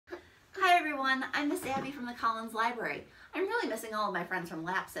everyone, I'm Miss Abbie from the Collins Library. I'm really missing all of my friends from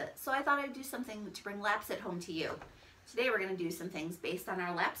Lapsit, so I thought I'd do something to bring Lapsit home to you. Today we're going to do some things based on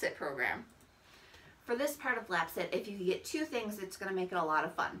our Lapsit program. For this part of Lapsit, if you get two things, it's going to make it a lot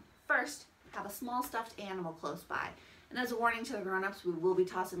of fun. First, have a small stuffed animal close by. And as a warning to the grown-ups, we will be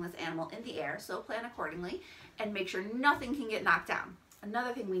tossing this animal in the air, so plan accordingly and make sure nothing can get knocked down.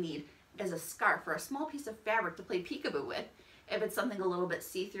 Another thing we need is a scarf or a small piece of fabric to play peekaboo with. If it's something a little bit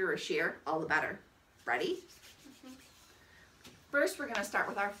see-through or sheer, all the better. Ready? First, we're going to start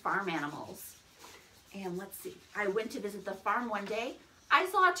with our farm animals. And let's see. I went to visit the farm one day. I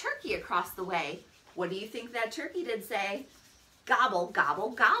saw a turkey across the way. What do you think that turkey did say? Gobble, gobble,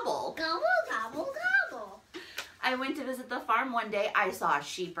 gobble. Gobble, gobble, gobble. I went to visit the farm one day. I saw a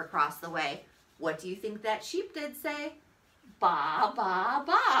sheep across the way. What do you think that sheep did say? Ba, ba,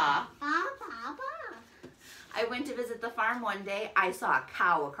 ba. Ba, ba, ba. I went to visit the farm one day. I saw a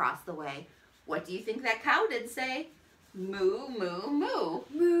cow across the way. What do you think that cow did say? Moo, moo, moo.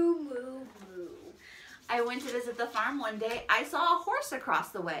 Moo, moo, moo. I went to visit the farm one day. I saw a horse across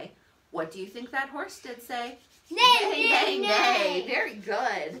the way. What do you think that horse did say? Neigh, Neigh, neigh, neigh. neigh. Very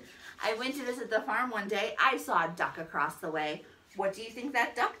good. I went to visit the farm one day. I saw a duck across the way. What do you think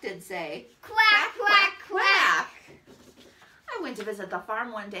that duck did say? Quack, quack, quack. I went to visit the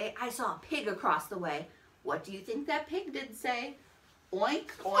farm one day. I saw a pig across the way. What do you think that pig did say?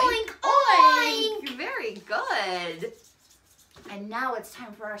 Oink, oink, Oink, oink. oink. Very good. And now it's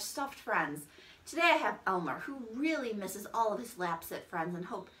time for our stuffed friends. Today I have Elmer, who really misses all of his Lapsit friends and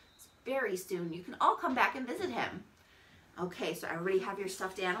hopes very soon you can all come back and visit him. Okay, so everybody have your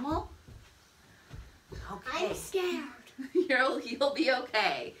stuffed animal? Okay. I'm scared. You'll be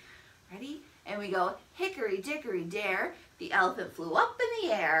okay. Ready? And we go, hickory dickory dare, the elephant flew up in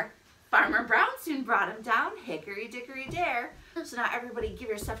the air. Farmer Brown soon brought him down, hickory dickory dare. So now everybody give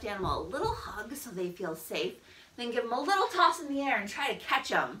your stuffed animal a little hug so they feel safe. Then give them a little toss in the air and try to catch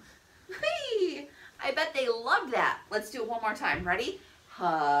them. Whee! I bet they loved that. Let's do it one more time. Ready?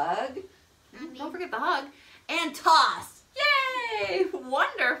 Hug. Don't forget the hug. And toss. Yay!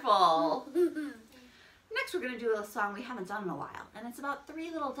 Wonderful. Next, we're going to do a song we haven't done in a while. And it's about three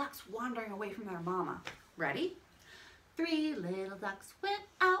little ducks wandering away from their mama. Ready? Three little ducks went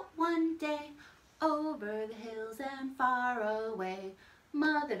out one day over the hills and far away.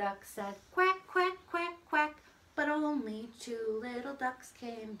 Mother duck said quack, quack, quack, quack, but only two little ducks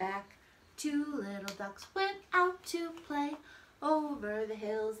came back. Two little ducks went out to play over the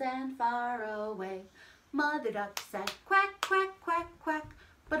hills and far away. Mother duck said quack, quack, quack, quack,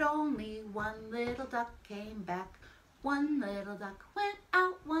 but only one little duck came back. One little duck went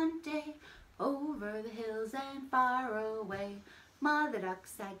out one day over the hills and far away. Mother duck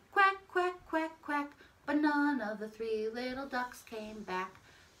said quack, quack, quack, quack, but none of the three little ducks came back.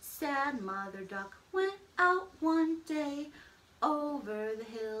 Sad mother duck went out one day over the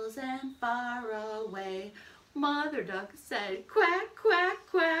hills and far away. Mother duck said quack, quack,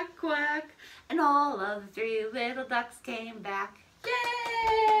 quack, quack, and all of the three little ducks came back.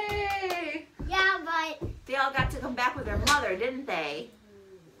 Yay! Yeah, but They all got to come back with their mother, didn't they?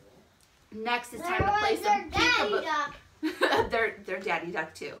 Next it's time to play some daddy peekaboo. Their daddy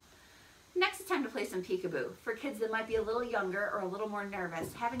duck too. Next it's time to play some peekaboo. For kids that might be a little younger or a little more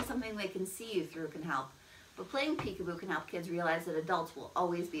nervous, having something they can see you through can help. But playing peekaboo can help kids realize that adults will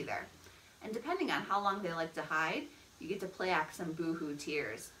always be there. And depending on how long they like to hide, you get to play act some boo-hoo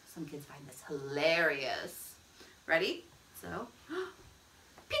tears. Some kids find this hilarious. Ready? So,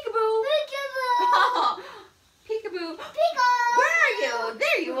 peekaboo! Peekaboo! Peekaboo! Peekaboo! Where are you?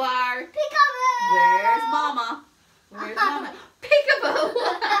 There you are! Peekaboo! Where's Mama? Where's Mama? Peekaboo!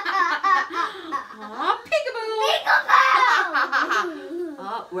 Aw, peekaboo! Peekaboo!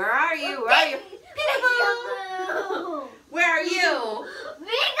 Oh, where are you? Where are you? Peekaboo! Where are you?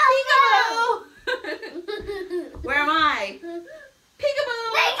 Peekaboo! Peekaboo! Where am I? Peekaboo!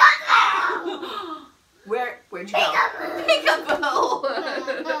 Peekaboo! Where'd you go? Peekaboo!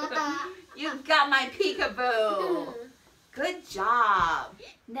 You got my peekaboo! Good job!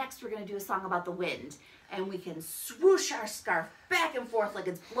 Next we're going to do a song about the wind. And we can swoosh our scarf back and forth like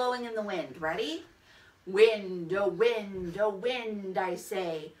it's blowing in the wind. Ready? Wind, oh wind, oh wind, I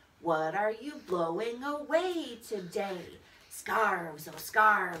say. What are you blowing away today? Scarves, oh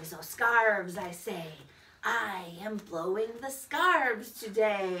scarves, oh scarves, I say. I am blowing the scarves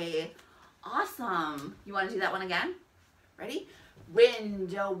today. Awesome. You want to do that one again? Ready?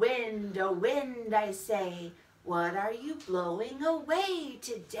 Wind, oh wind, oh wind, I say. What are you blowing away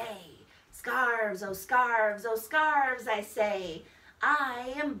today? Scarves, oh scarves, oh scarves, I say.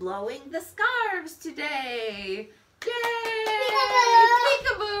 I am blowing the scarves today. Yay!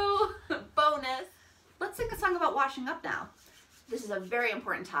 Peekaboo! Bonus! about washing up now. This is a very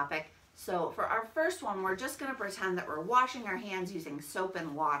important topic. So for our first one, we're just going to pretend that we're washing our hands using soap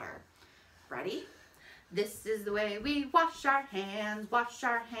and water. Ready? This is the way we wash our hands, wash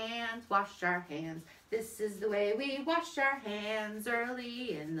our hands, wash our hands. This is the way we wash our hands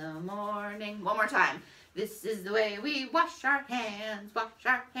early in the morning. One more time. This is the way we wash our hands, wash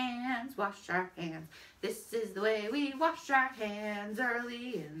our hands, wash our hands. This is the way we wash our hands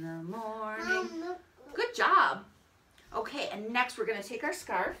early in the morning. Good job. Okay, and next we're going to take our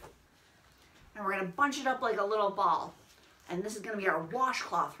scarf and we're going to bunch it up like a little ball. And this is going to be our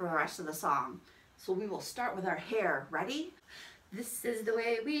washcloth for the rest of the song. So we will start with our hair. Ready? This is the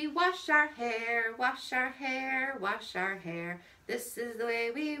way we wash our hair, wash our hair, wash our hair. This is the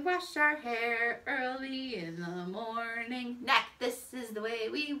way we wash our hair early in the morning. Neck. This is the way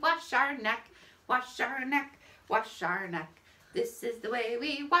we wash our neck, wash our neck, wash our neck. This is the way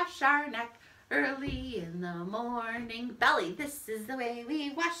we wash our neck early in the morning. Belly. This is the way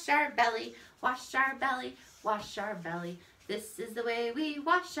we wash our belly, wash our belly, wash our belly. This is the way we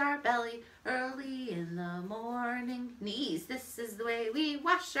wash our belly early in the morning. Knees. This is the way we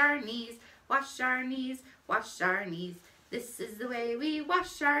wash our knees, wash our knees, wash our knees. This is the way we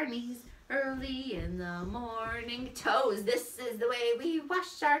wash our knees early in the morning. Toes. This is the way we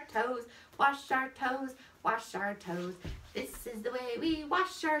wash our toes, wash our toes, wash our toes. This is the way we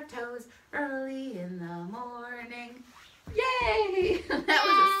wash our toes early in the morning. Yay! That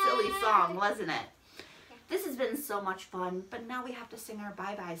was a silly song, wasn't it? This has been so much fun, but now we have to sing our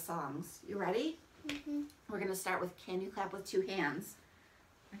bye-bye songs. You ready? Mm-hmm. We're going to start with Can You Clap with Two Hands.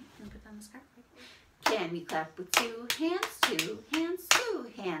 Ready? Can you put down the scarf? Can you clap with two hands, two hands,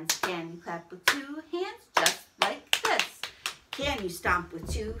 two hands? Can you clap with two hands, just like this? Can you stomp with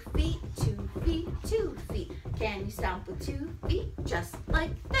 2 feet, 2 feet, 2 feet? Can you stomp with 2 feet, just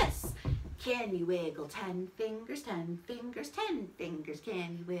like this? Can you wiggle 10 fingers, 10 fingers, 10 fingers?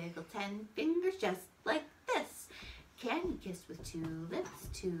 Can you wiggle 10 fingers, just like this? Can you kiss with 2 lips,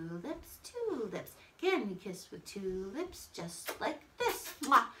 2 lips, 2 lips? Can you kiss with 2 lips, just like this?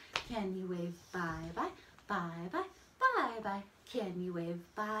 Mwah! Can you wave bye-bye, bye-bye, bye-bye? Can you wave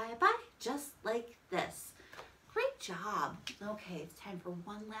bye-bye, just like this? Great job. Okay, it's time for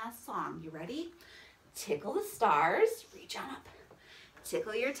one last song. You ready? Tickle the stars. Reach on up.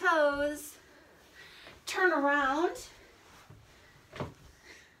 Tickle your toes. Turn around.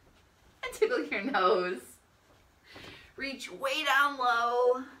 And tickle your nose. Reach way down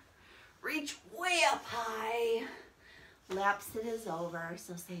low. Reach way up high. Lap sit is over,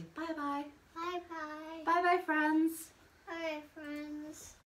 so say bye-bye. Bye-bye. Bye-bye, friends. Bye, friends.